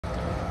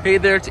Hey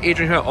there, it's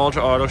Adrian here at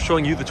Ultra Auto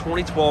showing you the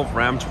 2012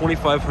 Ram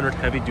 2500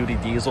 heavy duty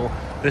diesel.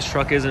 This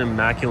truck is in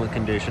immaculate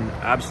condition,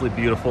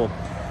 absolutely beautiful.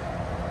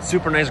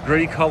 Super nice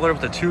gritty color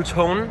with a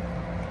two-tone.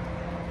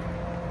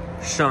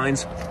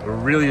 Shines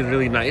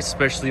really nice,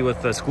 especially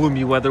with this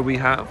gloomy weather we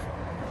have.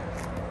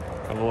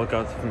 Have a look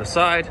out from the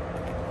side.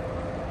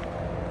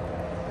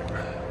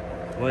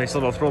 Nice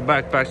little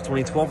throwback back to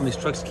 2012 when these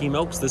trucks came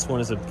out, because this one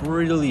is a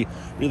really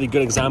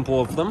good example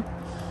of them.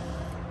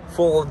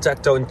 Full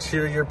decked out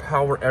interior,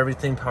 power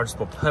everything, power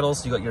adjustable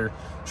pedals. You got your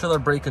trailer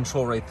brake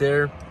control right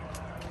there.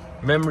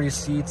 Memory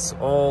seats,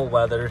 all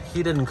leather,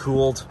 heated and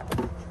cooled.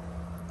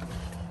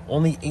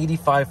 Only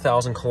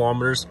 85,000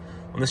 kilometers.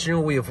 On the steering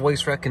wheel we have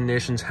voice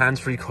recognition,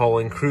 hands-free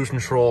calling, cruise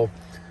control,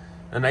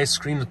 a nice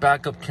screen with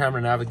backup camera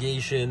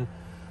navigation.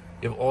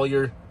 You have all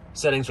your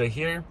settings right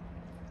here.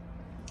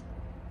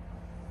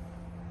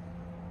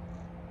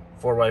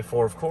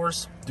 4x4 of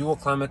course, dual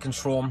climate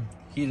control,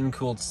 heated and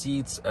cooled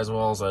seats, as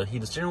well as a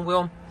heated steering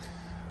wheel.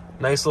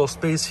 Nice little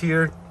space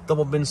here,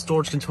 double bin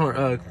storage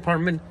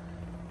compartment,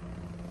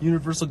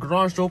 universal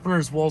garage opener,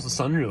 as well as a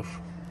sunroof.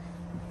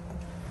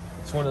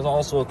 This one is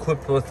also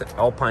equipped with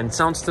Alpine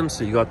sound system,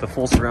 so you got the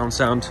full surround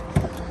sound.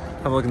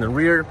 Have a look in the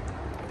rear.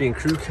 Being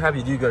crew cab,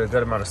 you do got a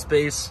good amount of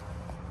space.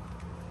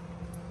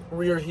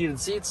 Rear heated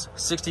seats,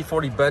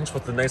 60/40 bench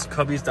with the nice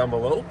cubbies down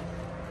below.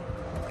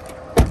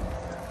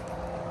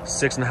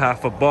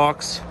 6.5-foot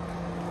box.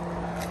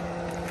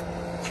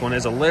 This one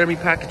is a Laramie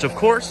package, of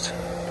course.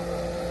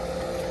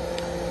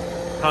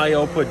 High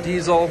output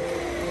diesel.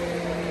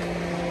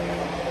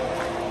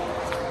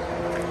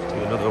 Do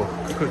another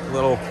quick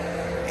little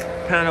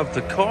pan of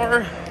the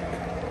car.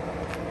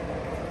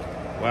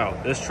 Wow,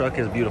 this truck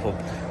is beautiful.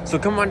 So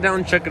come on down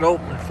and check it out.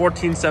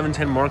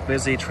 14710 Mark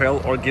Mizzy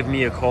Trail, or give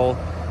me a call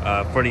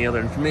for any other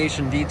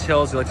information,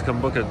 details. You'd like to come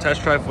book a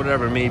test drive,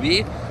 whatever it may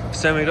be.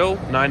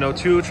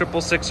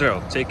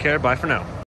 780-902-6660. Take care. Bye for now.